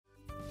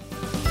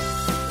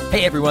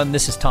Hey everyone,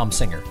 this is Tom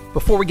Singer.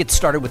 Before we get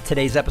started with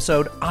today's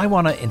episode, I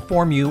want to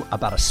inform you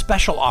about a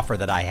special offer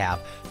that I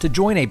have to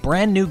join a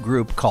brand new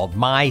group called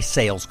My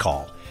Sales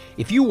Call.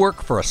 If you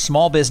work for a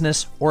small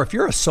business or if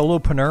you're a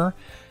solopreneur,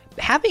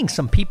 having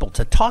some people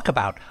to talk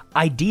about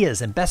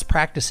ideas and best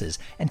practices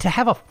and to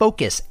have a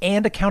focus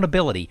and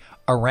accountability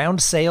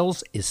around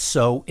sales is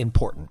so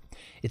important.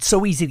 It's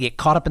so easy to get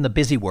caught up in the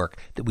busy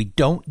work that we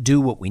don't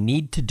do what we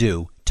need to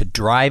do to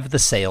drive the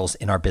sales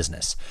in our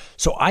business.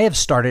 So I have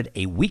started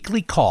a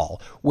weekly call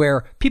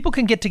where people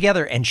can get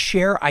together and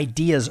share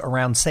ideas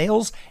around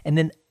sales and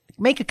then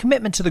make a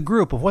commitment to the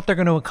group of what they're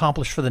going to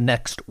accomplish for the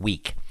next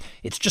week.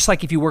 It's just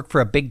like if you work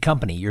for a big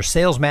company, your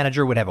sales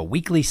manager would have a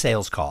weekly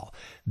sales call.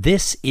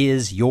 This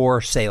is your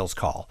sales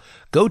call.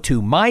 Go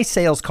to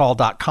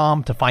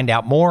mysalescall.com to find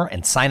out more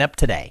and sign up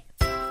today.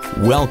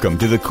 Welcome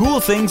to the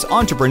Cool Things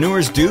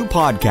Entrepreneurs Do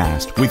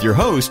podcast with your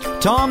host,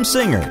 Tom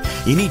Singer.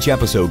 In each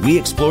episode, we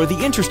explore the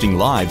interesting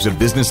lives of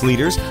business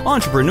leaders,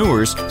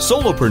 entrepreneurs,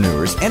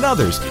 solopreneurs, and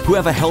others who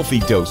have a healthy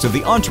dose of the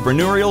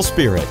entrepreneurial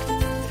spirit.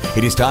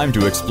 It is time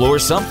to explore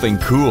something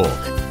cool.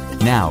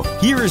 Now,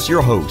 here is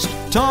your host,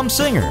 Tom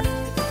Singer.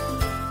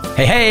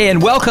 Hey,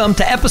 and welcome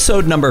to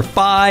episode number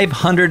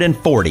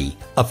 540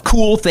 of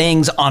Cool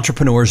Things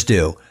Entrepreneurs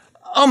Do.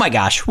 Oh my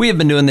gosh, we have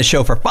been doing this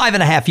show for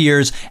 5.5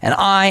 years, and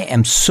I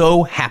am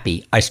so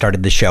happy I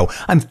started this show.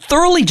 I'm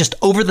thoroughly just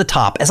over the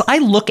top as I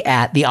look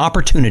at the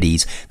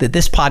opportunities that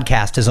this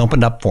podcast has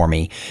opened up for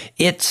me.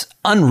 It's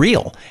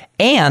unreal.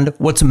 And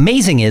what's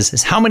amazing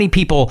is how many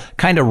people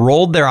kind of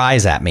rolled their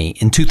eyes at me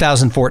in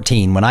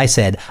 2014 when I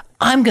said,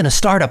 I'm going to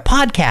start a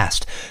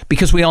podcast,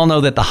 because we all know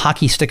that the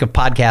hockey stick of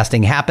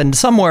podcasting happened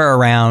somewhere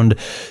around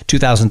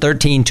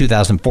 2013,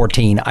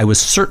 2014. I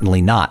was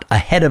certainly not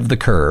ahead of the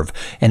curve,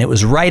 and it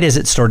was right as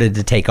it started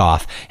to take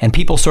off. And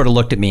people sort of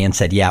looked at me and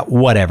said, yeah,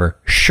 whatever.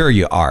 Sure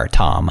you are,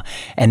 Tom.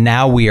 And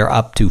now we are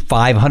up to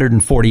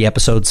 540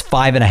 episodes,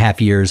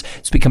 5.5 years.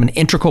 It's become an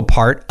integral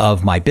part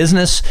of my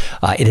business.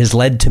 It has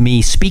led to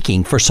me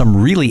speaking for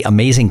some really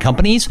amazing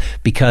companies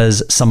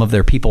because some of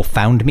their people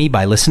found me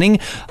by listening.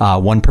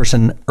 One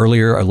person earlier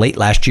or late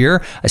last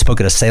year, I spoke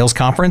at a sales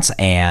conference,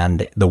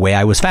 and the way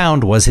I was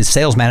found was his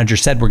sales manager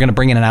said, we're going to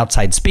bring in an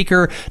outside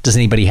speaker. Does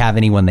anybody have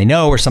anyone they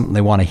know or something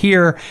they want to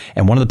hear?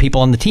 And one of the people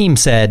on the team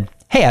said,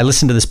 hey, I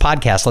listened to this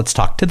podcast. Let's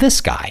talk to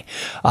this guy.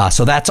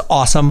 So that's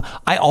awesome.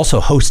 I also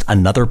host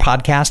another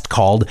podcast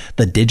called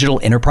the Digital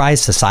Enterprise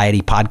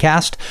Society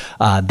Podcast.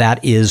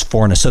 That is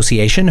for an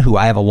association who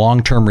I have a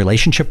long-term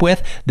relationship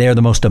with. They're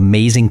the most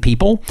amazing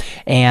people.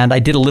 And I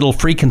did a little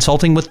free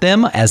consulting with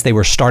them as they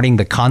were starting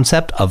the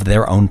concept of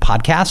their own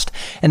podcast.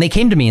 And they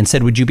came to me and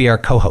said, would you be our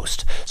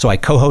co-host? So I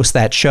co-host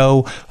that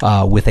show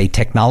with a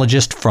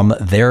technologist from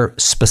their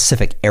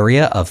specific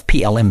area of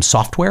PLM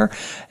software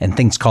and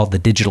things called the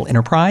Digital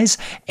Enterprise.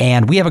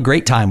 And we have a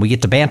great time. We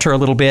get to banter a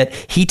little bit.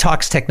 He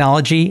talks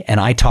technology and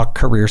I talk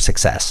career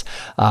success.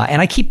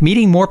 And I keep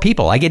meeting more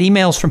people. I get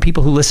emails from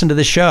people who listen to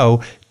the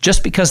show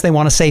just because they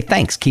want to say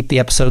thanks. Keep the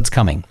episodes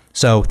coming.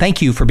 So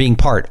thank you for being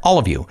part, all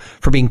of you,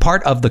 for being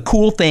part of the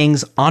Cool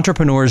Things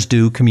Entrepreneurs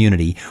Do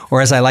community,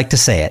 or as I like to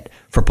say it,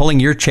 for pulling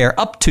your chair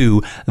up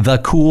to the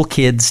cool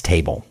kids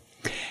table.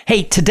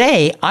 Hey,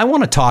 today I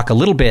want to talk a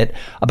little bit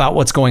about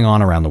what's going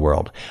on around the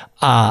world.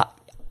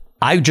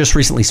 I just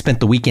recently spent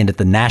the weekend at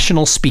the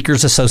National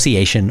Speakers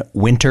Association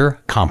Winter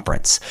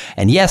Conference.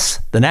 And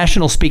yes, the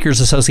National Speakers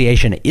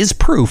Association is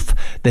proof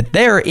that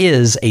there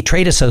is a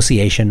trade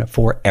association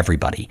for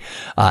everybody.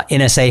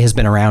 NSA has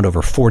been around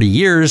over 40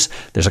 years.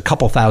 There's a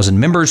couple thousand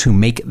members who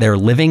make their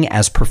living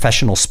as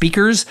professional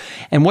speakers.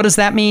 And what does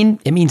that mean?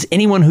 It means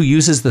anyone who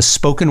uses the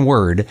spoken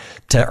word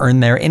to earn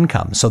their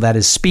income. So that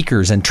is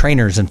speakers and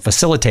trainers and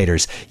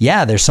facilitators.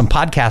 Yeah, there's some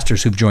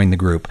podcasters who've joined the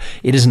group.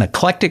 It is an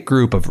eclectic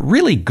group of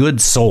really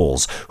good souls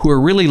who are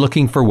really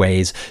looking for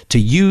ways to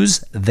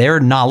use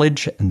their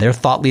knowledge and their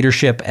thought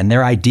leadership and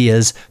their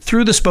ideas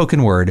through the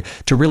spoken word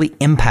to really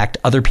impact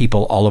other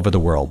people all over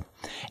the world.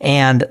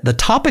 And the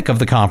topic of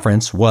the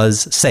conference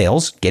was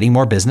sales, getting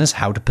more business,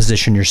 how to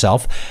position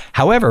yourself.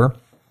 However,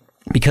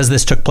 because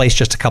this took place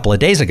just a couple of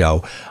days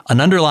ago, an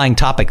underlying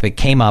topic that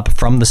came up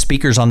from the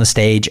speakers on the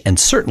stage and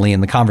certainly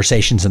in the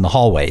conversations in the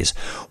hallways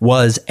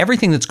was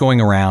everything that's going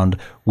around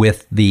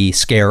with the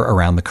scare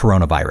around the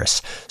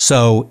coronavirus.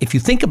 So if you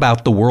think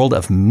about the world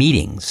of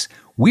meetings,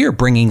 we are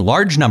bringing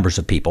large numbers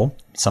of people,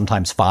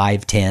 sometimes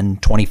 5, 10,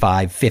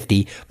 25,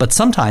 50, but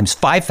sometimes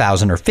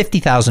 5,000 or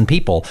 50,000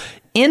 people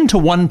into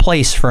one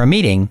place for a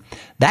meeting.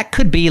 That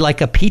could be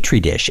like a petri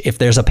dish if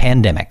there's a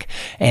pandemic.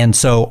 And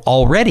so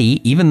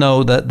already, even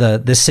though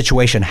this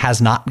situation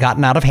has not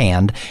gotten out of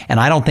hand, and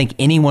I don't think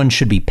anyone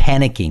should be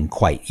panicking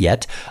quite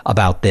yet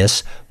about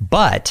this,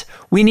 but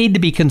we need to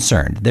be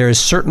concerned. There is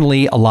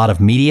certainly a lot of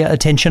media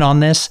attention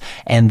on this,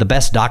 and the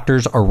best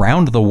doctors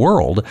around the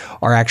world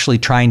are actually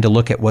trying to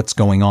look at what's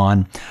going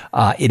on.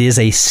 It is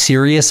a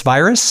serious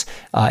virus.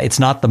 It's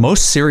not the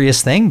most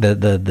serious thing.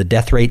 The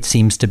death rate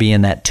seems to be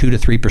in that 2 to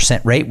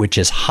 3% rate, which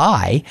is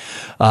high,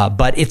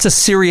 but but it's a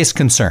serious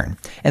concern.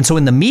 And so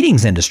in the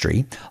meetings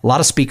industry, a lot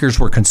of speakers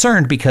were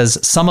concerned because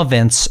some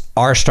events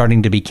are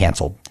starting to be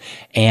canceled.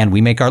 And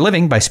we make our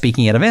living by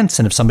speaking at events.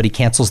 And if somebody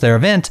cancels their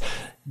event,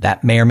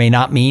 that may or may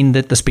not mean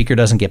that the speaker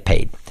doesn't get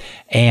paid.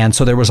 And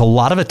so there was a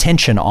lot of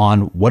attention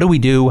on what do we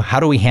do? How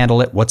do we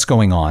handle it? What's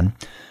going on?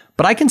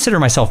 But I consider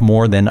myself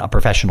more than a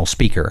professional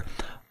speaker.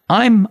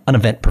 I'm an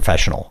event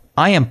professional.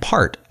 I am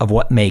part of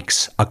what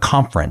makes a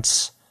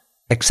conference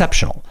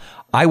exceptional.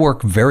 I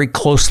work very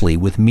closely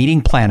with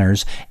meeting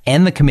planners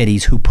and the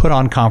committees who put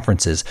on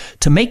conferences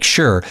to make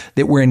sure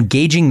that we're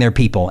engaging their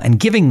people and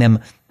giving them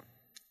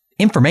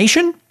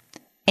information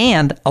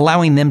and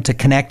allowing them to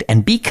connect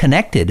and be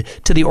connected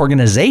to the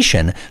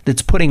organization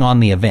that's putting on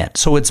the event.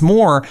 So it's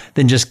more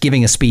than just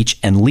giving a speech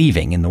and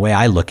leaving in the way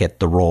I look at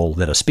the role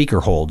that a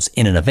speaker holds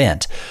in an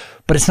event.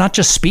 But it's not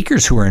just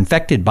speakers who are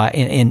impacted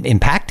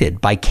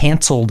by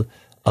canceled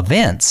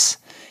events.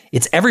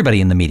 It's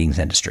everybody in the meetings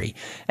industry.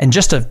 And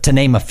just to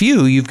name a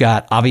few, you've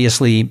got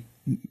obviously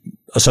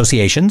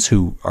associations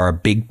who are a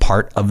big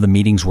part of the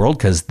meetings world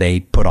because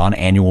they put on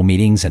annual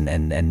meetings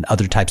and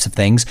other types of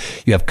things.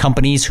 You have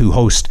companies who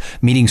host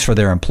meetings for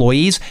their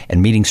employees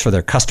and meetings for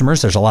their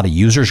customers. There's a lot of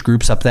users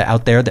groups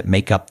out there that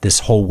make up this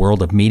whole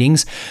world of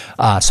meetings.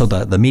 So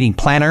the meeting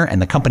planner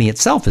and the company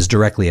itself is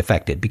directly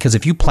affected because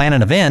if you plan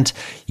an event,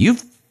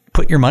 you've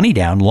put your money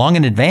down long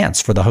in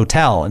advance for the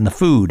hotel and the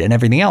food and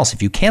everything else.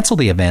 If you cancel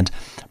the event,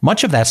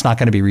 much of that's not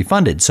going to be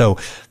refunded. So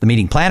the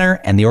meeting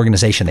planner and the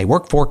organization they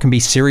work for can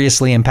be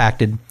seriously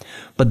impacted.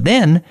 But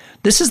then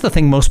this is the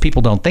thing most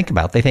people don't think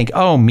about. They think,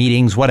 oh,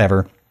 meetings,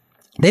 whatever.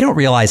 They don't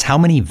realize how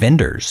many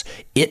vendors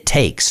it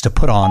takes to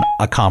put on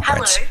a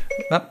conference.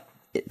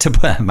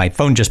 My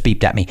phone just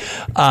beeped at me.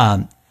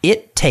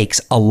 It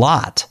takes a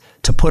lot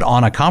to put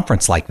on a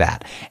conference like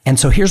that. And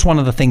so here's one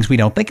of the things we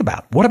don't think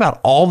about. What about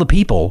all the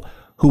people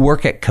who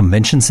work at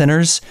convention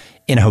centers,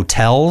 in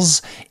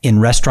hotels, in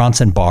restaurants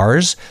and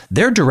bars?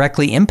 They're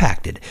directly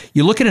impacted.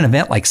 You look at an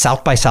event like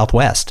South by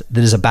Southwest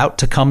that is about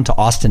to come to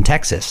Austin,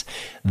 Texas.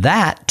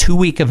 That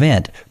 2-week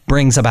event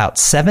brings about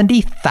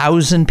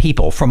 70,000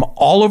 people from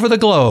all over the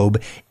globe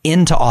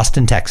into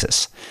Austin,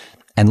 Texas.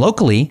 And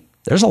locally,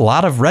 there's a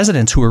lot of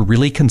residents who are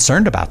really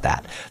concerned about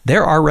that.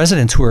 There are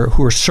residents who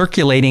are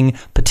circulating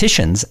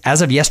petitions.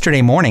 As of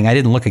yesterday morning, I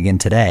didn't look again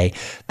today,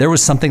 there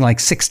was something like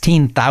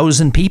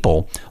 16,000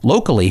 people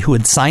locally who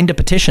had signed a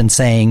petition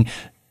saying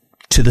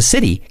to the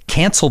city,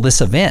 cancel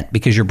this event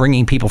because you're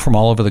bringing people from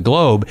all over the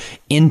globe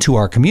into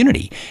our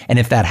community. And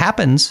if that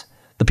happens,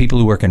 the people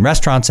who work in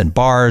restaurants and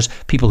bars,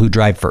 people who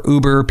drive for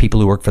Uber, people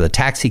who work for the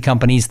taxi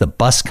companies, the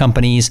bus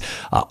companies,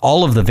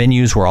 all of the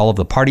venues where all of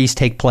the parties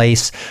take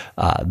place,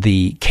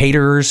 the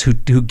caterers who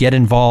get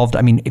involved.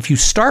 I mean, if you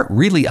start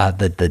really,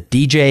 the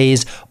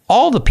DJs,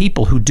 all the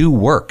people who do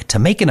work to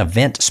make an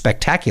event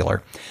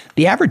spectacular,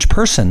 the average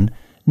person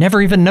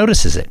never even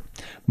notices it.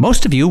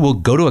 Most of you will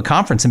go to a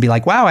conference and be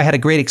like, wow, I had a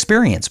great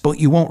experience, but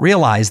you won't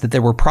realize that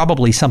there were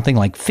probably something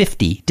like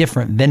 50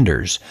 different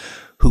vendors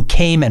who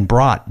came and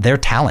brought their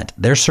talent,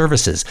 their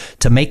services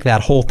to make that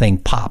whole thing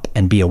pop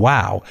and be a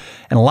wow.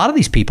 And a lot of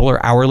these people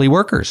are hourly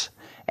workers.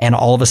 And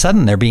all of a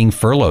sudden they're being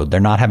furloughed. They're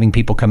not having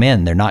people come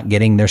in. They're not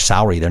getting their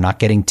salary. They're not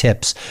getting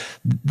tips.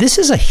 This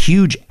is a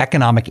huge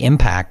economic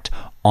impact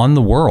on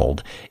the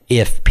world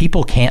if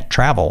people can't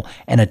travel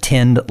and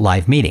attend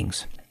live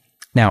meetings.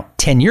 Now,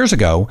 10 years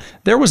ago,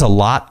 there was a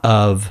lot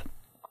of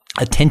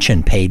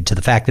attention paid to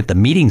the fact that the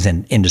meetings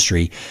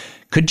industry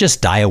could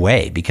just die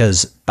away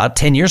because about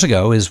 10 years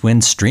ago is when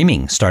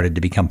streaming started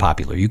to become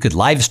popular. You could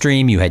live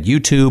stream, you had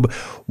YouTube.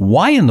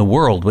 Why in the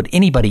world would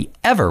anybody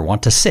ever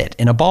want to sit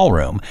in a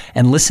ballroom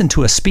and listen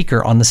to a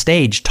speaker on the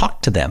stage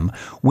talk to them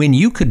when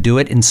you could do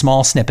it in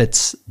small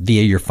snippets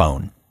via your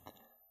phone?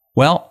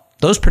 Well,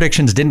 those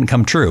predictions didn't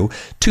come true.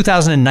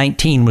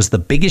 2019 was the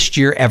biggest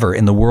year ever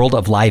in the world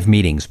of live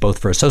meetings, both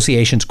for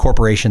associations,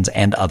 corporations,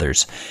 and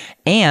others.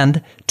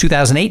 And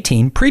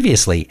 2018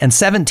 previously and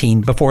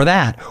 17 before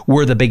that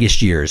were the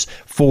biggest years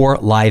for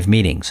live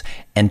meetings.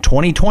 And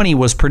 2020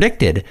 was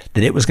predicted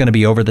that it was going to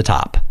be over the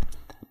top.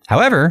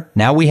 However,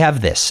 now we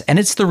have this, and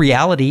it's the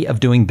reality of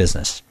doing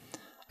business.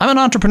 I'm an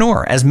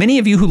entrepreneur. As many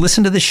of you who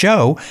listen to the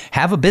show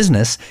have a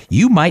business,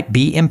 you might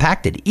be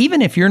impacted,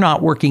 even if you're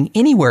not working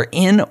anywhere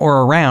in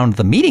or around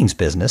the meetings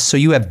business, so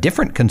you have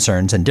different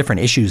concerns and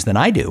different issues than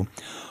I do.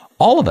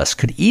 All of us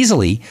could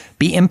easily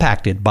be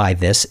impacted by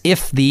this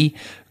if the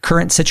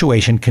current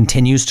situation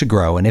continues to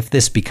grow and if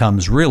this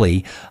becomes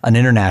really an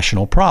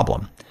international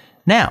problem.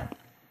 Now,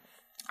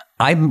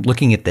 I'm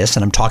looking at this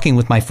and I'm talking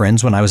with my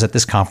friends when I was at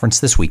this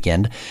conference this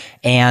weekend,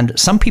 and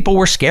some people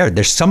were scared.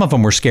 Some of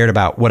them were scared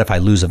about what if I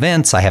lose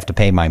events, I have to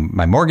pay my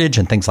mortgage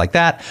and things like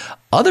that.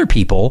 Other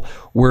people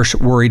were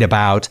worried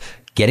about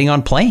getting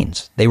on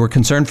planes. They were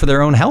concerned for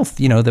their own health.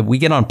 You know, that we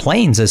get on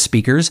planes as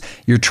speakers,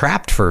 you're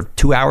trapped for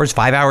 2 hours,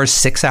 5 hours,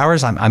 6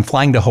 hours. I'm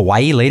flying to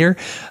Hawaii later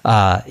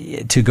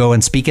to go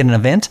and speak at an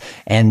event,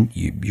 and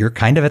you're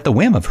kind of at the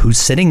whim of who's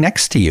sitting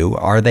next to you.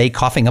 Are they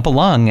coughing up a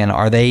lung, and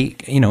are they,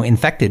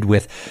 infected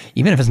with,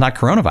 even if it's not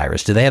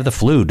coronavirus, do they have the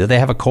flu? Do they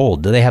have a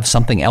cold? Do they have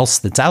something else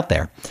that's out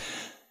there?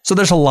 So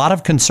there's a lot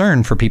of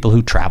concern for people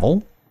who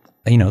travel,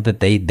 that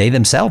they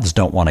themselves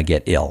don't want to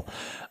get ill.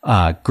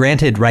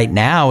 Granted, right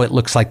now, it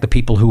looks like the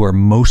people who are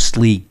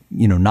mostly,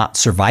 not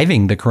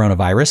surviving the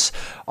coronavirus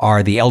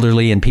are the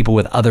elderly and people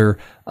with other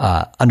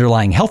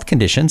underlying health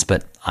conditions.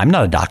 But I'm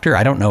not a doctor.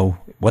 I don't know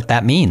what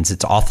that means.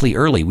 It's awfully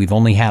early. We've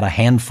only had a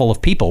handful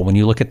of people, when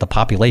you look at the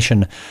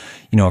population,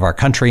 of our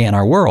country and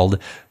our world,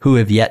 who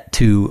have yet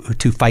to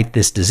fight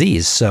this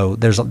disease. So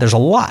there's a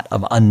lot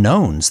of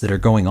unknowns that are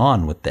going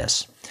on with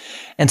this.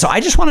 And so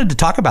I just wanted to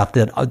talk about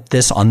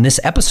this on this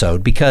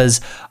episode because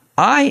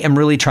I am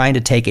really trying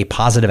to take a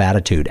positive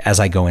attitude as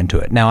I go into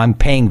it. Now, I'm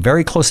paying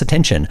very close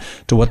attention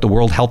to what the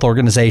World Health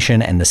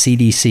Organization and the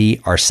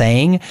CDC are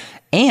saying,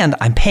 and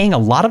I'm paying a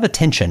lot of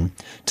attention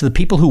to the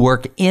people who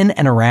work in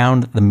and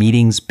around the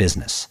meetings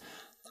business.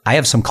 I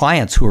have some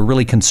clients who are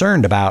really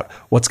concerned about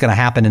what's going to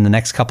happen in the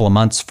next couple of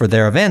months for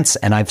their events,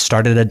 and I've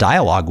started a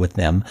dialogue with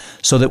them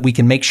so that we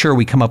can make sure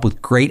we come up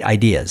with great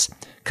ideas.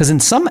 Because in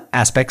some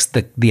aspects,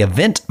 the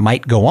event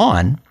might go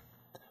on,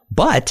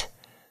 but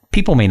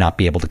people may not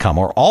be able to come,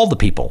 or all the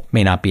people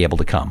may not be able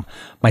to come.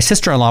 My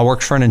sister-in-law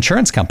works for an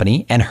insurance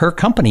company, and her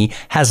company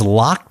has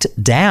locked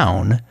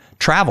down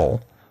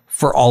travel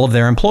for all of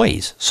their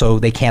employees. So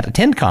they can't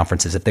attend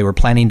conferences. If they were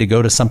planning to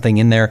go to something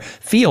in their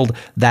field,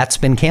 that's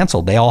been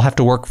canceled. They all have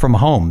to work from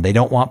home. They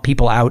don't want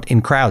people out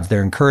in crowds.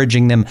 They're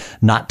encouraging them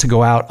not to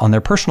go out on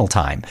their personal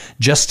time,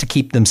 just to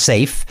keep them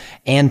safe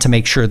and to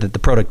make sure that the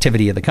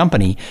productivity of the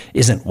company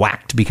isn't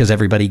whacked because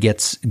everybody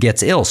gets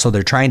ill. So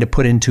they're trying to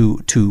put into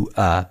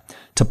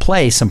to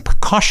play some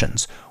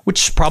precautions,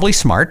 which is probably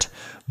smart.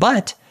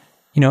 But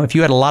if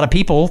you had a lot of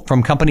people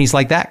from companies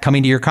like that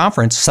coming to your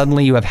conference,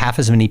 suddenly you have half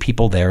as many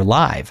people there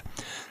live.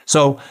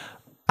 So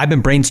I've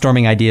been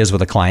brainstorming ideas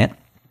with a client.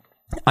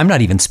 I'm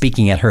not even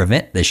speaking at her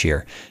event this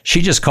year.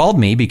 She just called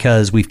me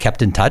because we've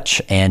kept in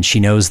touch, and she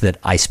knows that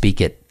I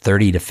speak at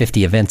 30 to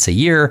 50 events a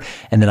year,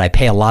 and that I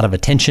pay a lot of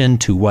attention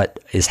to what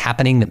is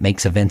happening that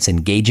makes events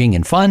engaging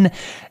and fun.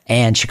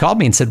 And she called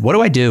me and said, what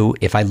do I do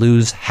if I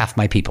lose half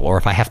my people, or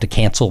if I have to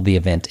cancel the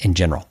event in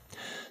general?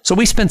 So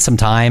we spent some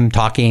time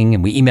talking,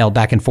 and we emailed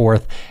back and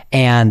forth,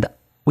 and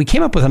we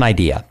came up with an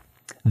idea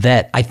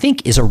that I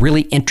think is a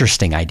really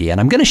interesting idea.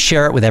 And I'm going to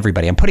share it with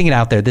everybody. I'm putting it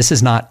out there. This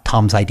is not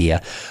Tom's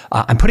idea.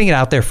 I'm putting it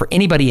out there for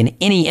anybody in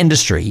any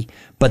industry,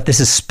 but this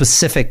is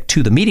specific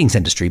to the meetings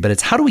industry. But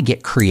it's how do we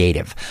get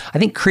creative? I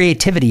think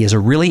creativity is a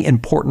really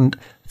important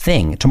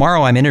thing.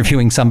 Tomorrow, I'm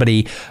interviewing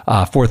somebody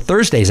for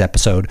Thursday's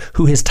episode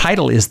who his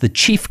title is the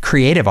Chief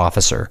Creative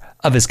Officer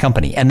of his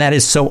company. And that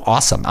is so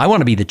awesome. I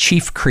want to be the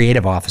Chief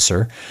Creative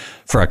Officer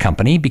for a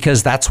company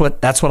because that's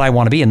what I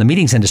want to be. In the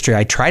meetings industry,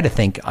 I try to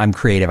think I'm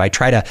creative.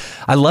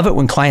 I love it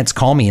when clients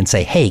call me and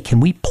say, hey, can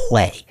we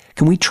play?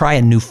 Can we try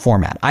a new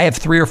format? I have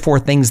 3 or 4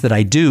 things that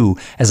I do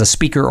as a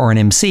speaker or an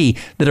MC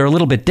that are a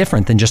little bit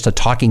different than just a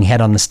talking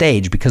head on the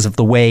stage because of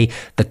the way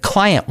the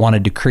client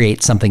wanted to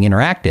create something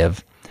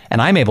interactive.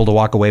 And I'm able to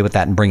walk away with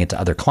that and bring it to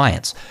other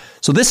clients.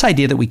 So this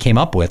idea that we came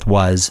up with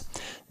was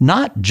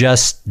not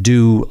just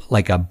do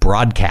like a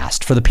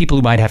broadcast for the people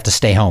who might have to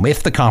stay home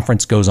if the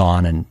conference goes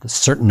on and a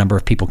certain number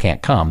of people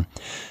can't come.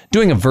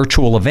 Doing a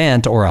virtual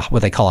event or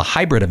what they call a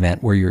hybrid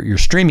event where you're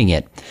streaming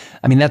it.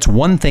 I mean, that's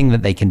one thing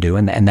that they can do,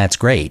 and that's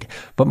great.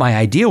 But my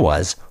idea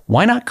was,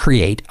 why not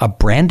create a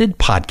branded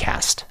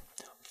podcast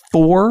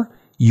for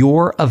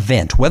your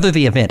event, whether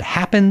the event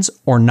happens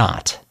or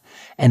not?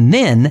 And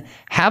then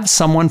have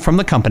someone from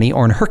the company,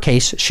 or in her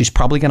case, she's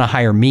probably going to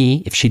hire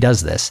me if she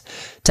does this,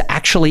 to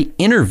actually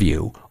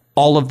interview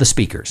all of the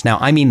speakers. Now,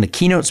 I mean the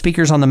keynote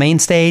speakers on the main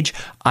stage.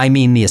 I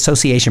mean the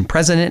association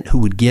president who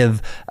would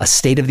give a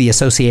State of the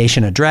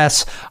Association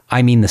address.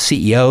 I mean the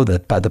CEO,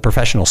 the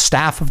professional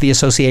staff of the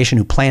association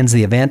who plans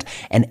the event,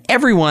 and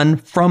everyone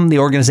from the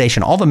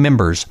organization, all the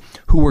members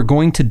who were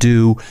going to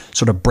do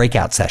sort of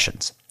breakout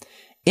sessions.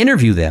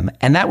 Interview them,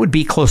 and that would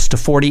be close to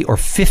 40 or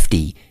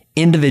 50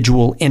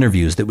 individual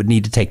interviews that would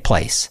need to take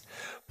place.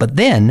 But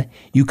then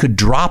you could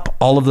drop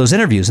all of those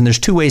interviews, and there's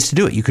 2 ways to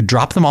do it. You could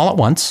drop them all at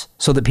once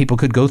so that people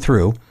could go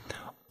through,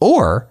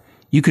 or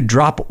you could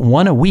drop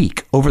one a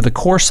week over the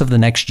course of the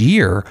next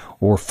year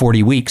or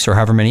 40 weeks or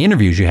however many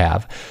interviews you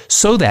have,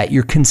 so that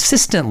you're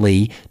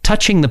consistently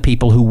touching the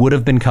people who would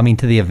have been coming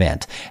to the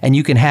event. And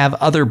you can have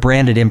other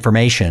branded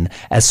information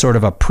as sort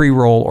of a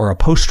pre-roll or a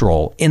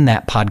post-roll in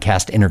that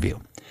podcast interview.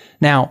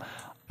 Now,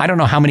 I don't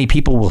know how many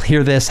people will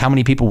hear this, how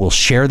many people will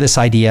share this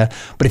idea,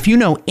 but if you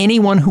know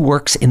anyone who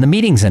works in the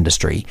meetings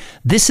industry,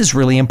 this is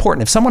really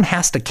important. If someone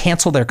has to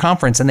cancel their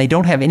conference and they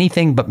don't have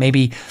anything but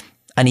maybe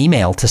an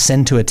email to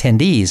send to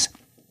attendees,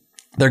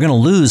 they're going to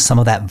lose some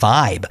of that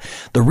vibe.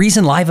 The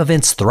reason live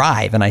events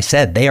thrive, and I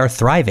said they are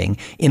thriving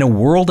in a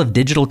world of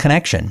digital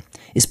connection,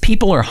 is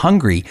people are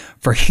hungry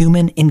for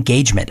human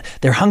engagement.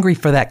 They're hungry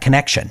for that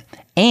connection.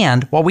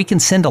 And while we can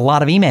send a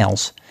lot of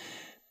emails,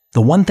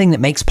 the one thing that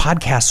makes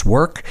podcasts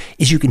work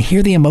is you can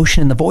hear the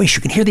emotion in the voice.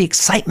 You can hear the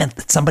excitement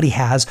that somebody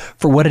has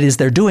for what it is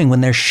they're doing when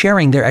they're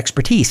sharing their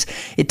expertise.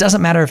 It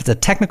doesn't matter if it's a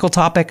technical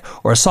topic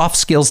or a soft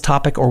skills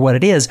topic or what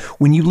it is.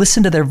 When you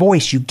listen to their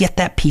voice, you get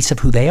that piece of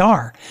who they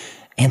are.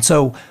 And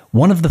so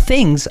one of the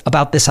things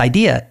about this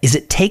idea is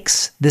it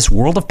takes this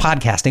world of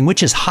podcasting,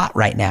 which is hot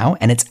right now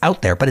and it's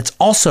out there, but it's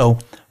also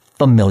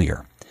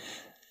familiar.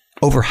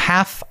 Over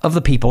half of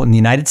the people in the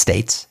United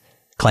States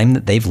claim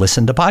that they've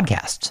listened to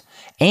podcasts.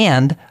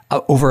 And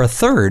over a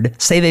third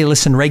say they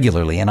listen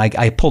regularly. And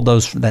I pulled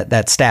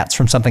that stats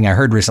from something I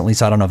heard recently,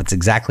 so I don't know if it's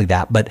exactly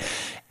that. But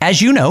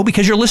as you know,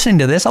 because you're listening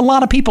to this, a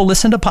lot of people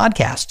listen to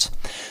podcasts.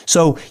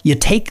 So you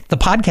take the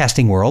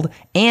podcasting world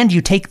and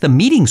you take the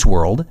meetings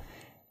world,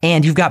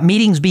 and you've got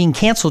meetings being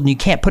canceled and you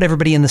can't put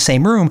everybody in the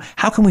same room.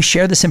 How can we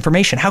share this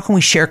information? How can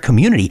we share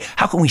community?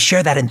 How can we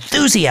share that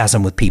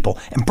enthusiasm with people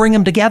and bring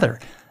them together?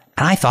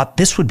 And I thought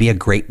this would be a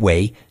great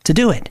way to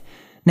do it.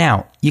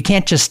 Now, you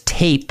can't just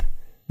tape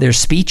their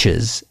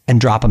speeches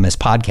and drop them as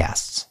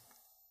podcasts.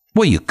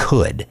 Well, you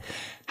could.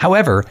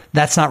 However,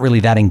 that's not really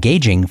that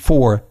engaging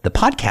for the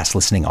podcast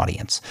listening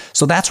audience.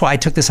 So that's why I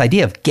took this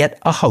idea of get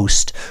a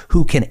host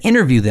who can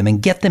interview them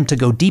and get them to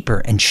go deeper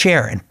and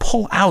share and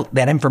pull out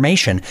that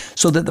information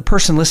so that the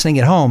person listening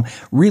at home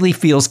really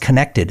feels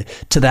connected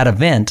to that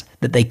event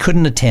that they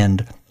couldn't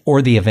attend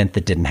or the event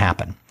that didn't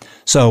happen.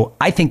 So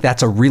I think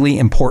that's a really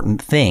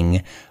important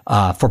thing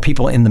for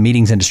people in the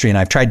meetings industry. And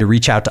I've tried to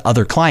reach out to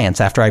other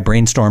clients after I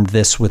brainstormed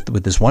this with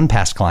this one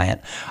past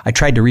client. I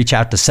tried to reach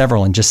out to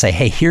several and just say,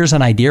 hey, here's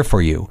an idea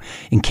for you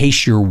in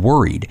case you're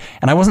worried.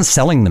 And I wasn't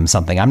selling them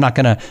something. I'm not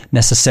going to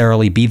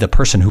necessarily be the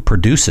person who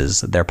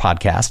produces their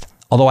podcast,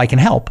 although I can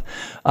help.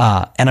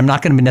 And I'm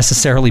not going to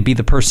necessarily be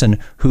the person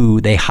who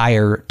they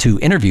hire to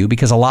interview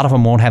because a lot of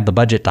them won't have the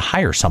budget to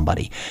hire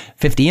somebody.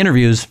 50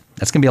 interviews,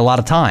 that's going to be a lot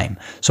of time.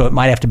 So it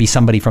might have to be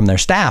somebody from their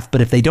staff.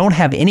 But if they don't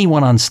have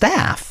anyone on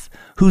staff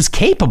who's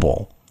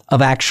capable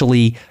of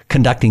actually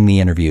conducting the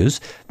interviews,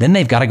 then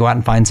they've got to go out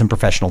and find some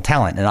professional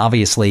talent. And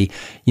obviously,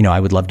 I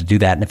would love to do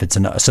that. And if it's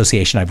an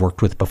association I've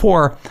worked with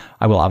before,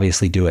 I will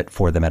obviously do it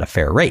for them at a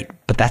fair rate.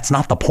 But that's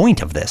not the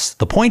point of this.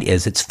 The point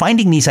is it's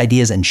finding these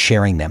ideas and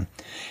sharing them.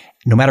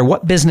 No matter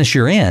what business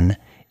you're in,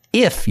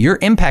 if you're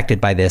impacted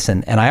by this,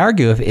 and I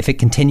argue if it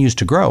continues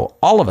to grow,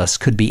 all of us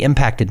could be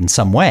impacted in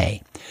some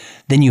way,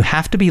 then you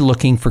have to be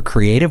looking for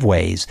creative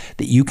ways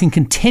that you can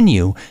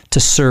continue to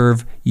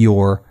serve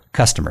your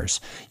customers.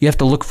 You have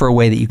to look for a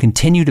way that you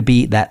continue to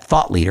be that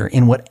thought leader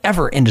in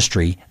whatever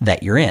industry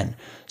that you're in.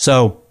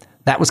 So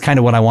that was kind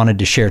of what I wanted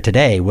to share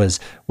today was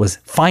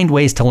find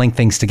ways to link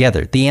things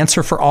together. The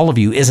answer for all of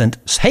you isn't,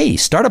 hey,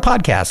 start a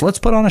podcast, let's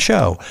put on a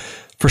show.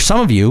 For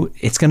some of you,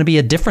 it's going to be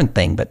a different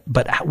thing, but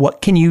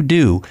what can you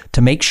do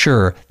to make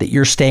sure that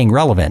you're staying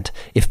relevant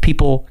if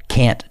people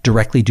can't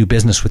directly do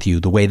business with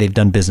you the way they've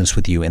done business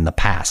with you in the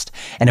past?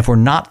 And if we're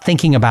not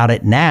thinking about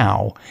it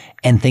now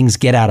and things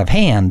get out of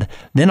hand,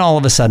 then all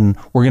of a sudden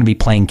we're going to be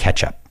playing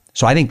catch up.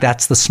 So I think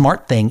that's the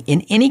smart thing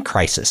in any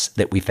crisis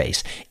that we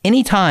face.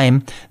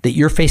 Anytime that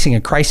you're facing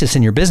a crisis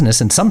in your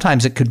business, and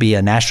sometimes it could be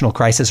a national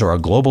crisis or a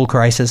global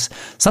crisis,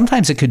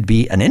 sometimes it could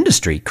be an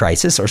industry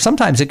crisis, or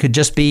sometimes it could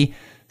just be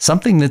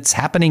something that's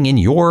happening in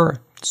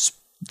your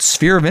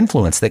sphere of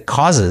influence that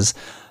causes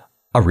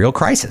a real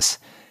crisis.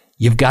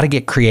 You've got to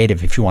get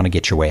creative if you want to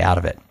get your way out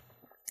of it.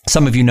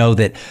 Some of you know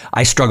that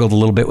I struggled a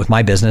little bit with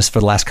my business for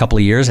the last couple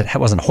of years. It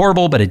wasn't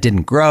horrible, but it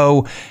didn't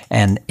grow,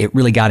 and it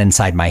really got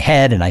inside my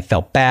head, and I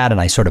felt bad,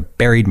 and I sort of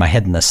buried my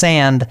head in the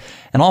sand.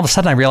 And all of a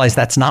sudden I realized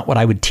that's not what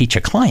I would teach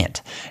a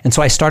client. And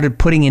so I started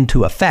putting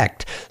into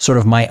effect sort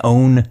of my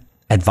own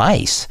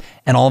advice.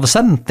 And all of a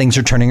sudden things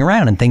are turning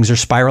around and things are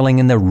spiraling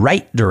in the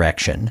right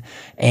direction.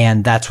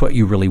 And that's what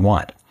you really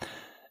want.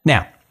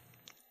 Now,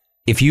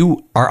 if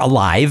you are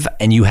alive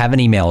and you have an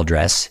email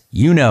address,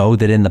 you know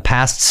that in the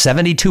past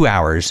 72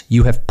 hours,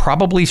 you have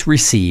probably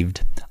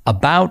received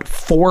about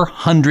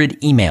 400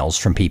 emails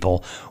from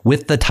people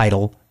with the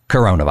title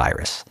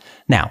coronavirus.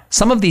 Now,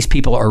 some of these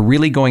people are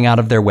really going out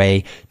of their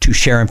way to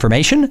share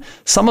information.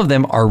 Some of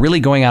them are really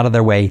going out of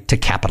their way to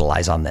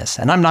capitalize on this.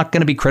 And I'm not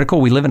going to be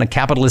critical. We live in a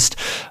capitalist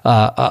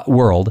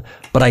world,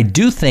 but I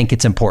do think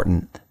it's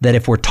important that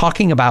if we're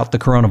talking about the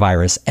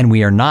coronavirus and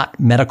we are not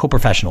medical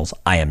professionals,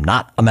 I am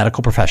not a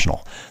medical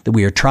professional, that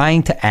we are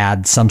trying to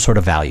add some sort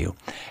of value.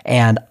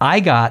 And I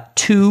got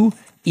 2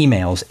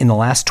 emails in the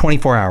last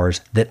 24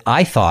 hours that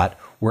I thought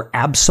were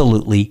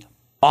absolutely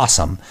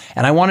awesome.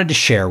 And I wanted to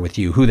share with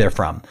you who they're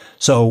from.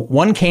 So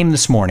one came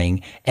this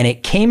morning, and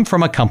it came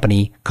from a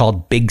company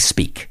called Big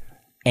Speak.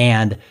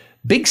 And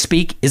Big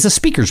Speak is a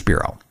speakers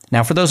bureau.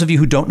 Now, for those of you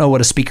who don't know what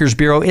a speakers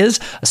bureau is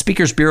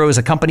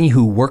a company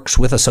who works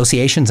with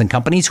associations and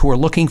companies who are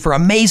looking for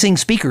amazing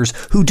speakers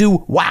who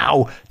do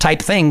wow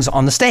type things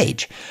on the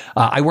stage.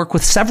 I work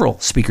with several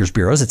speakers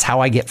bureaus. It's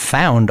how I get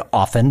found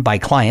often by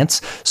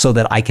clients so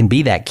that I can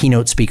be that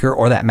keynote speaker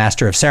or that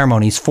master of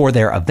ceremonies for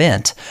their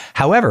event.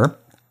 However,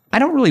 I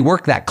don't really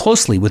work that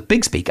closely with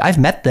Big Speak. I've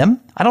met them.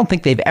 I don't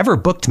think they've ever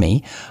booked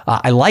me.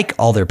 I like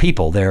all their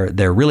people.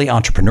 They're really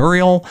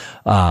entrepreneurial.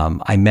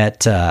 I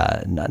met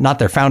not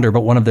their founder,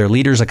 but one of their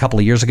leaders a couple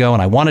of years ago,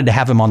 and I wanted to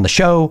have him on the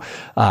show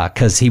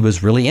because he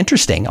was really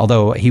interesting,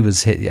 although he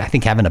was, I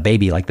think, having a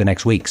baby like the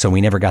next week, so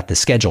we never got this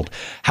scheduled.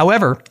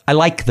 However, I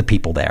like the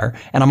people there,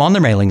 and I'm on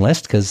their mailing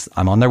list because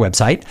I'm on their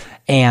website,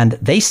 and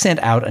they sent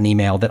out an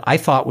email that I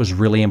thought was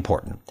really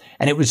important.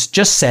 And it was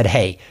just said,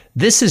 hey,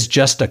 this is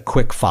just a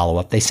quick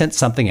follow-up. They sent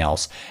something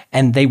else,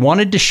 and they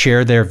wanted to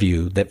share their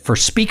view that for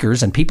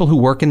speakers and people who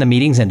work in the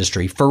meetings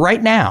industry, for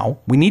right now,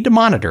 we need to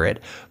monitor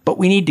it, but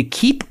we need to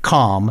keep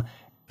calm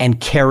and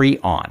carry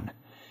on.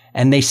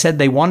 And they said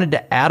they wanted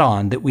to add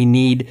on that we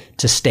need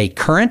to stay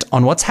current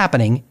on what's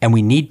happening, and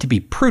we need to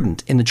be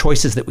prudent in the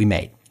choices that we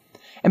made.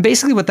 And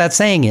basically what that's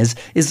saying is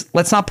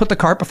let's not put the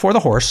cart before the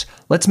horse.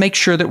 Let's make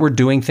sure that we're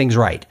doing things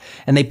right.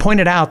 And they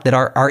pointed out that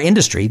our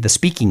industry, the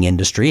speaking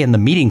industry and the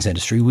meetings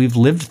industry, we've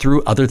lived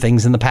through other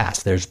things in the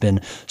past. There's been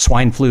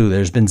swine flu,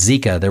 there's been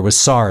Zika, there was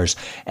SARS.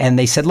 And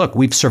they said, look,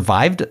 we've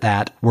survived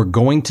that. We're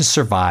going to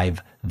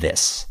survive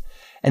this.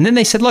 And then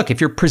they said, look, if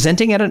you're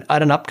presenting at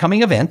an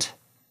upcoming event,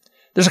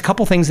 there's a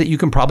couple things that you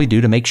can probably do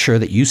to make sure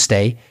that you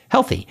stay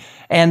healthy.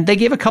 And they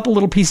gave a couple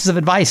little pieces of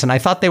advice, and I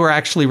thought they were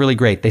actually really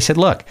great. They said,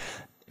 look,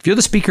 if you're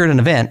the speaker at an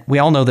event, we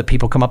all know that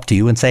people come up to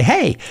you and say,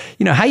 hey,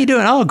 how you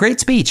doing? Oh, great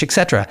speech,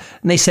 etc.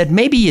 And they said,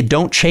 maybe you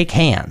don't shake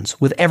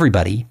hands with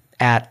everybody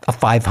at a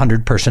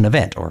 500-person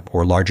event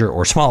or larger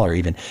or smaller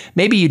even.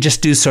 Maybe you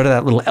just do sort of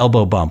that little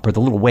elbow bump or the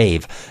little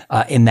wave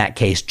in that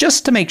case,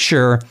 just to make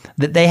sure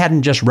that they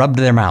hadn't just rubbed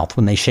their mouth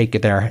when they shake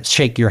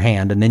your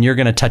hand, and then you're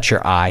going to touch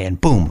your eye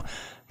and boom,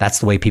 that's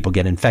the way people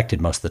get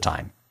infected most of the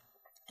time.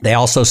 They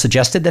also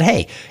suggested that,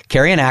 hey,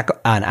 carry an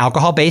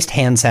alcohol-based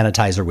hand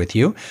sanitizer with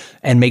you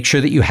and make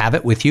sure that you have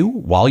it with you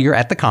while you're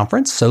at the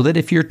conference so that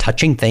if you're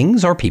touching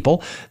things or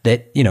people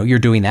that, you're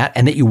doing that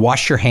and that you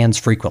wash your hands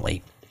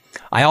frequently.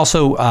 I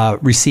also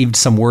received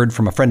some word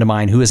from a friend of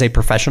mine who is a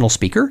professional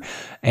speaker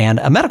and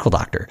a medical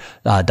doctor,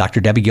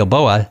 Dr. Debbie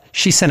Gilboa.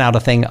 She sent out a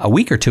thing a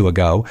week or two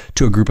ago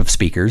to a group of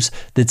speakers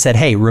that said,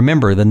 hey,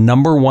 remember, the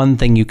number one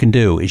thing you can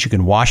do is you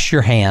can wash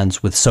your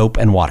hands with soap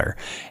and water.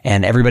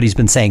 And everybody's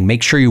been saying,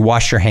 make sure you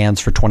wash your hands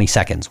for 20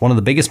 seconds. One of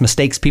the biggest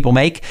mistakes people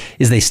make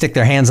is they stick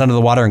their hands under the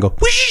water and go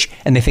whoosh,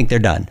 and they think they're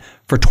done.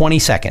 For 20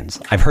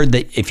 seconds. I've heard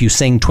that if you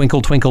sing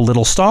Twinkle, Twinkle,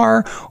 Little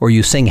Star, or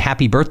you sing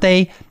Happy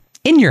Birthday,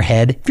 in your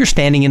head, if you're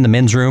standing in the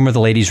men's room or the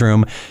ladies'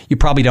 room, you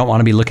probably don't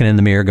want to be looking in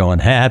the mirror going,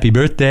 happy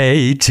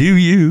birthday to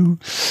you,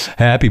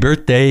 happy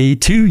birthday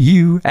to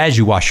you, as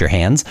you wash your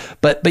hands.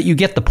 But you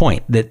get the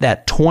point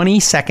that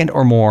 20-second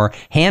or more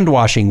hand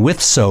washing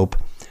with soap.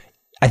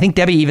 I think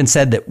Debbie even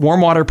said that warm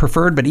water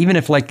preferred, but even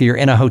if like you're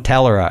in a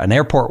hotel or an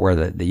airport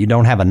where you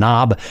don't have a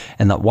knob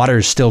and the water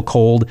is still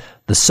cold,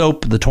 the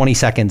soap, the 20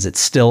 seconds, it's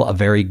still a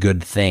very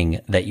good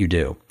thing that you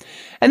do.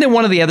 And then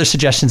one of the other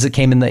suggestions that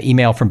came in the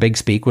email from Big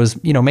Speak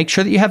was, make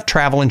sure that you have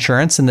travel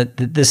insurance and that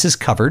this is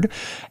covered.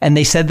 And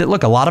they said that,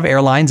 look, a lot of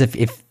airlines,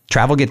 if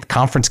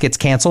conference gets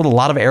canceled, a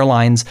lot of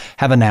airlines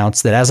have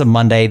announced that as of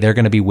Monday, they're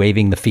going to be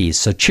waiving the fees.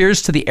 So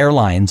cheers to the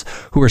airlines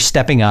who are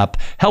stepping up,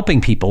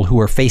 helping people who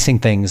are facing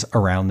things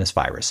around this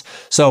virus.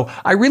 So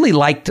I really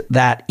liked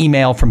that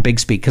email from Big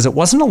Speak because it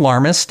wasn't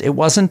alarmist. It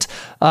wasn't,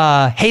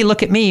 hey,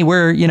 look at me.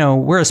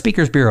 We're a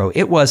speakers bureau.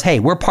 It was, hey,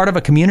 we're part of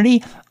a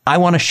community. I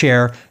want to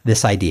share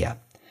this idea.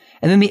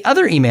 And then the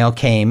other email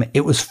came,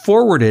 it was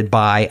forwarded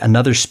by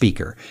another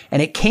speaker,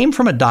 and it came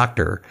from a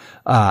doctor,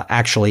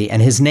 actually,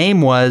 and his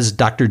name was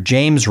Dr.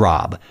 James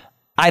Robb.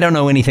 I don't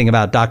know anything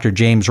about Dr.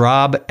 James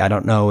Robb. I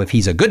don't know if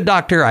he's a good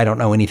doctor. I don't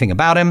know anything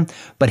about him,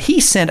 but he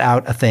sent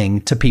out a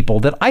thing to people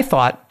that I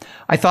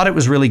thought it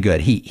was really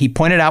good. He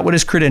pointed out what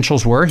his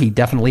credentials were. He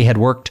definitely had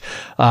worked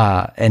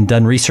and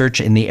done research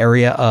in the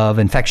area of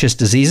infectious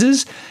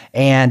diseases,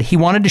 and he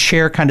wanted to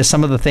share kind of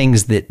some of the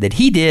things that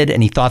he did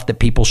and he thought that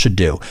people should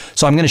do.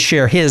 So I'm going to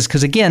share his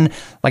because, again,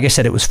 like I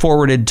said, it was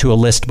forwarded to a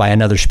list by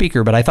another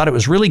speaker, but I thought it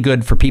was really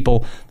good for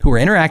people who are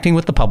interacting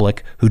with the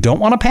public who don't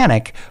want to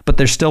panic, but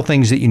there's still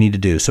things that you need to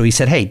do. So he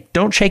said, hey,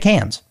 don't shake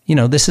hands.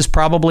 This is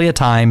probably a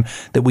time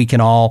that we can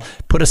all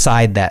put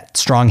aside that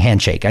strong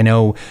handshake. I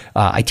know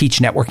I teach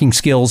networking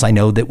skills. I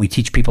know that we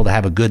teach people to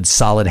have a good,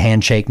 solid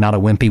handshake, not a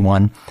wimpy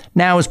one.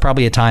 Now is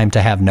probably a time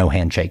to have no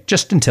handshake,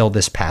 just until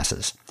this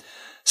passes.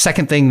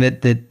 Second thing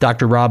that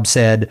Dr. Robb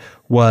said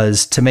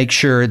was to make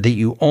sure that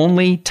you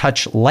only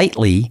touch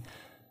lightly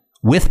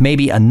with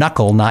maybe a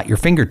knuckle, not your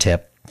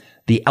fingertip,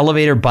 the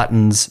elevator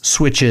buttons,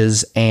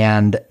 switches,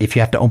 and if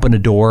you have to open a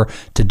door,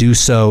 to do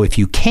so if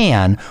you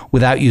can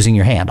without using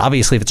your hand.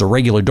 Obviously, if it's a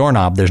regular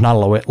doorknob, there's not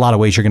a lot of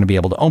ways you're going to be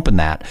able to open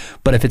that.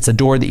 But if it's a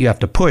door that you have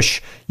to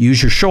push,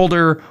 use your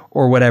shoulder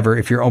or whatever.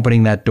 If you're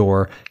opening that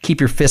door,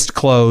 keep your fist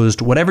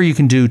closed, whatever you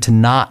can do to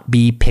not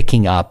be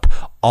picking up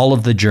all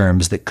of the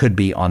germs that could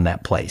be on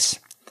that place.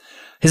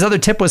 His other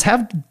tip was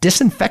have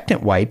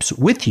disinfectant wipes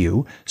with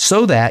you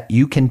so that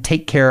you can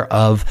take care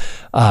of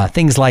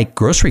things like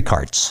grocery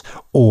carts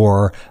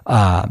or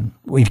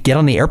when you get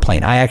on the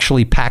airplane. I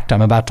actually packed,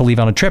 I'm about to leave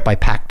on a trip, I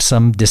packed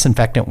some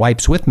disinfectant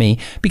wipes with me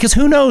because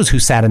who knows who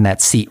sat in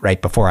that seat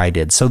right before I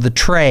did. So the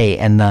tray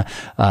and the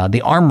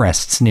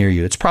armrests near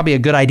you, it's probably a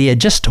good idea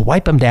just to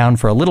wipe them down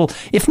for a little,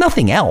 if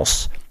nothing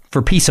else,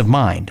 for peace of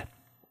mind.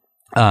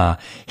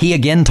 He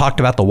again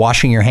talked about the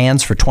washing your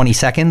hands for 20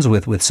 seconds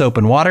with soap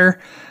and water.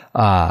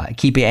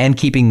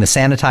 Keeping the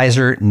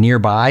sanitizer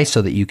nearby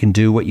so that you can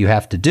do what you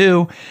have to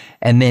do.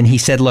 And then he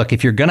said, look,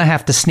 if you're going to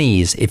have to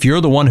sneeze, if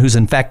you're the one who's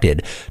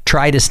infected,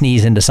 try to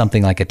sneeze into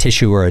something like a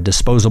tissue or a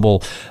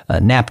disposable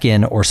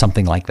napkin or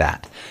something like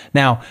that.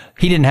 Now,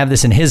 he didn't have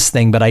this in his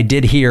thing, but I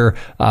did hear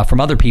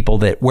from other people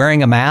that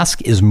wearing a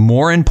mask is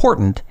more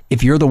important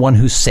if you're the one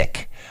who's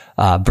sick.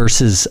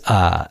 Versus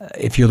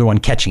if you're the one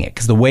catching it.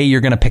 Because the way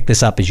you're going to pick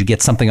this up is you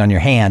get something on your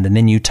hand and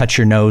then you touch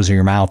your nose or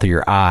your mouth or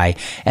your eye,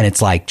 and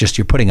it's like just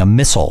you're putting a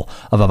missile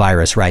of a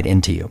virus right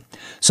into you.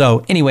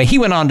 So anyway, he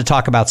went on to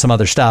talk about some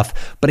other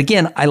stuff. But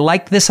again, I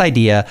like this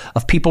idea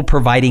of people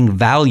providing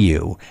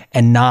value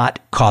and not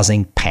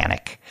causing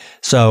panic.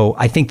 So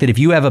I think that if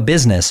you have a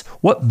business,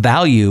 what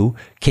value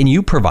can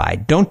you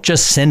provide? Don't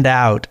just send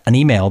out an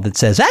email that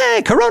says,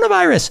 hey,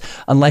 coronavirus,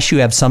 unless you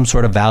have some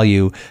sort of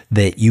value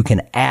that you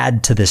can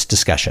add to this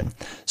discussion.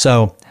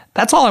 So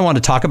that's all I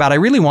wanted to talk about. I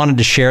really wanted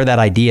to share that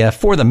idea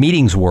for the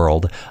meetings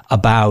world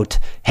about,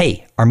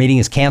 hey, our meeting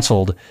is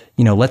canceled.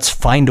 Let's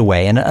find a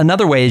way. And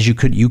another way is you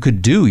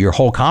could do your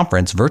whole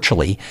conference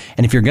virtually.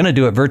 And if you're going to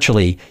do it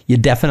virtually, you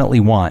definitely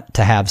want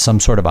to have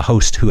some sort of a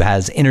host who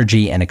has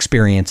energy and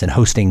experience in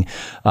hosting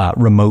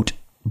remote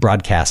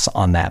broadcasts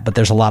on that. But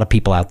there's a lot of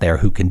people out there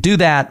who can do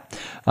that.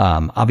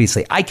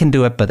 Obviously, I can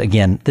do it. But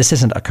again, this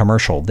isn't a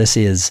commercial. This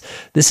is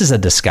a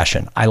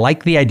discussion. I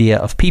like the idea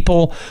of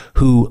people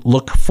who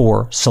look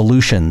for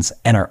solutions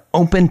and are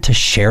open to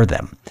share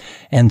them.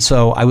 And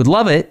so I would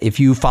love it if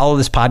you follow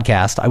this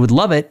podcast. I would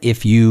love it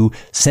if you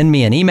send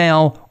me an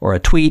email or a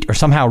tweet or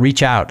somehow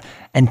reach out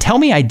and tell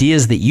me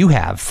ideas that you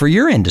have for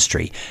your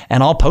industry.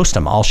 And I'll post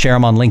them. I'll share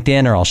them on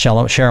LinkedIn or I'll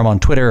share them on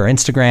Twitter or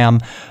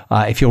Instagram.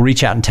 If you'll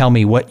reach out and tell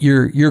me what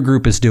your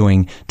group is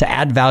doing to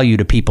add value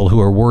to people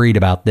who are worried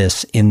about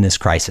this in this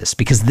crisis,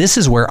 because this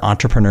is where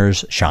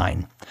entrepreneurs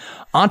shine.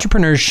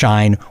 Entrepreneurs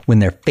shine when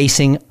they're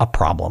facing a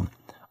problem.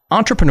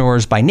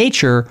 Entrepreneurs by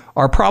nature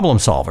are problem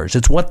solvers.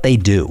 It's what they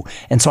do.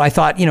 And so I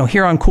thought,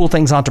 here on Cool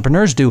Things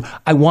Entrepreneurs Do,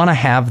 I want to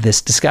have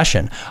this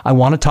discussion. I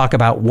want to talk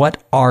about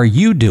what are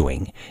you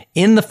doing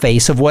in the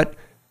face of what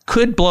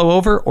could blow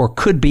over or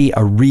could be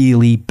a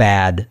really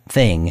bad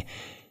thing.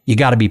 You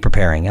got to be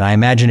preparing. And I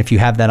imagine if you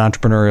have that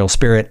entrepreneurial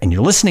spirit and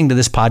you're listening to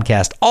this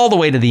podcast all the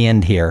way to the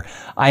end here,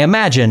 I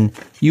imagine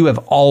you have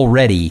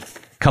already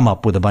come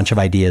up with a bunch of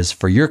ideas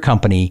for your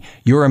company,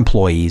 your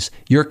employees,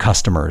 your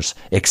customers,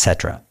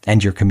 etc.,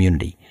 and your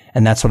community.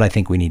 And that's what I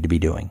think we need to be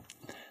doing.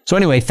 So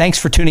anyway, thanks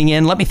for tuning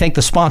in. Let me thank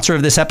the sponsor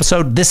of this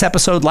episode. This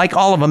episode, like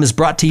all of them, is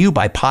brought to you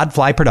by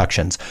Podfly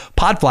Productions.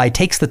 Podfly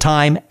takes the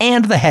time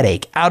and the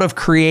headache out of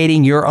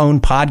creating your own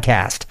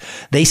podcast.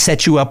 They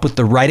set you up with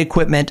the right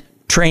equipment,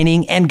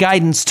 training, and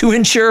guidance to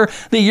ensure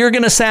that you're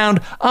going to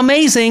sound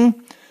amazing.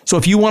 So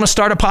if you want to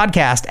start a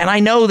podcast, and I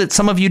know that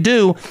some of you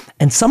do,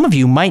 and some of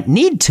you might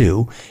need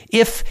to,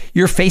 if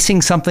you're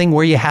facing something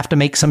where you have to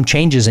make some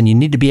changes and you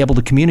need to be able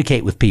to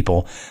communicate with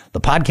people, the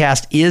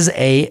podcast is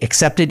a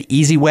accepted,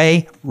 easy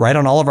way. Right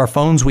on all of our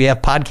phones, we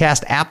have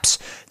podcast apps.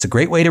 It's a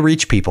great way to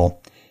reach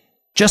people.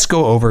 Just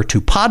go over to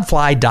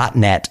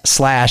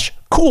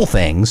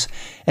podfly.net/coolthings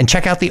and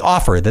check out the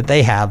offer that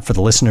they have for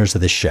the listeners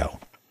of this show.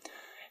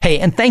 Hey,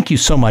 and thank you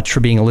so much for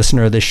being a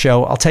listener of this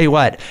show. I'll tell you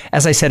what,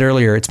 as I said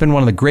earlier, it's been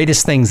one of the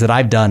greatest things that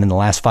I've done in the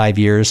last 5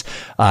 years.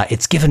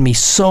 It's given me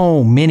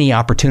so many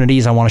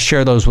opportunities. I want to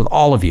share those with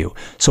all of you.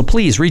 So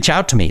please reach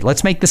out to me.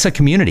 Let's make this a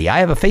community. I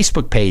have a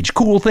Facebook page,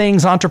 Cool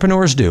Things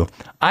Entrepreneurs Do.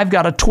 I've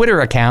got a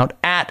Twitter account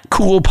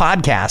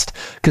 @CoolPodcast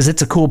because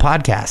it's a cool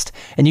podcast.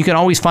 And you can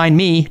always find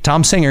me,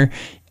 Tom Singer,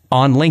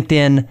 on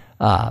LinkedIn,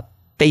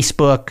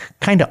 Facebook,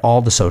 kind of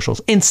all the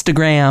socials,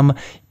 Instagram.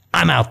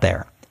 I'm out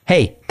there.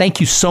 Hey,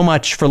 thank you so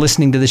much for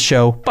listening to this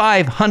show.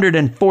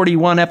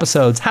 541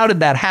 episodes. How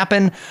did that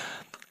happen?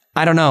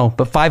 I don't know,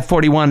 but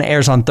 541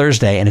 airs on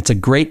Thursday, and it's a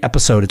great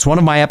episode. It's one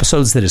of my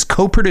episodes that is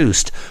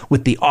co-produced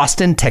with the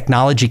Austin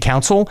Technology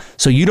Council,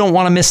 so you don't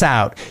want to miss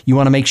out. You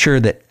want to make sure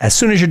that as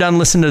soon as you're done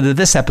listening to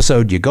this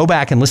episode, you go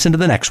back and listen to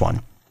the next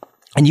one.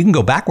 And you can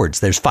go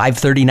backwards. There's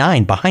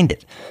 539 behind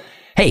it.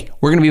 Hey,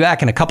 we're going to be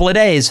back in a couple of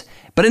days,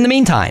 but in the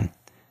meantime,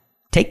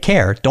 take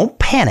care. Don't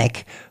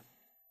panic.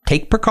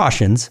 Take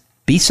precautions.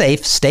 Be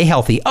safe, stay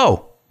healthy.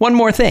 Oh, one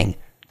more thing.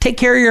 Take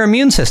care of your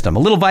immune system. A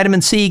little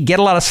vitamin C, get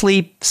a lot of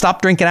sleep,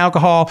 stop drinking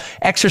alcohol,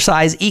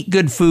 exercise, eat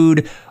good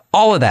food,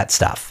 all of that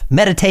stuff.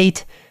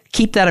 Meditate,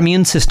 keep that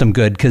immune system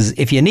good, because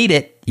if you need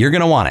it, you're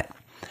going to want it.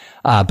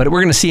 But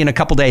we're going to see you in a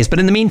couple days. But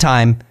in the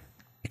meantime,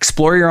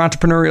 explore your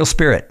entrepreneurial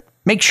spirit.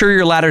 Make sure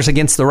your ladder's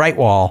against the right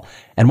wall.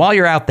 And while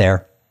you're out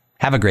there,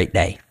 have a great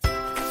day.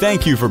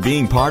 Thank you for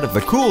being part of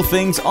the Cool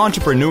Things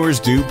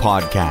Entrepreneurs Do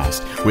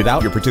podcast.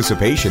 Without your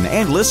participation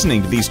and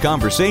listening to these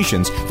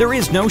conversations, there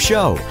is no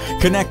show.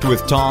 Connect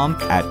with Tom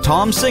at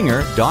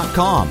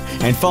tomsinger.com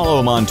and follow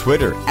him on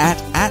Twitter at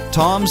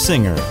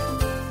 @TomSinger.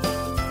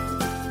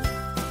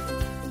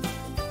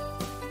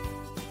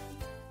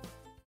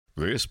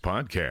 This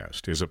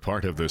podcast is a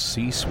part of the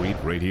C-Suite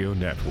Radio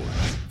Network.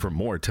 For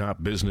more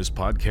top business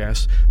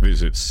podcasts,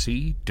 visit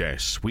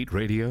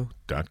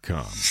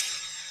c-suiteradio.com.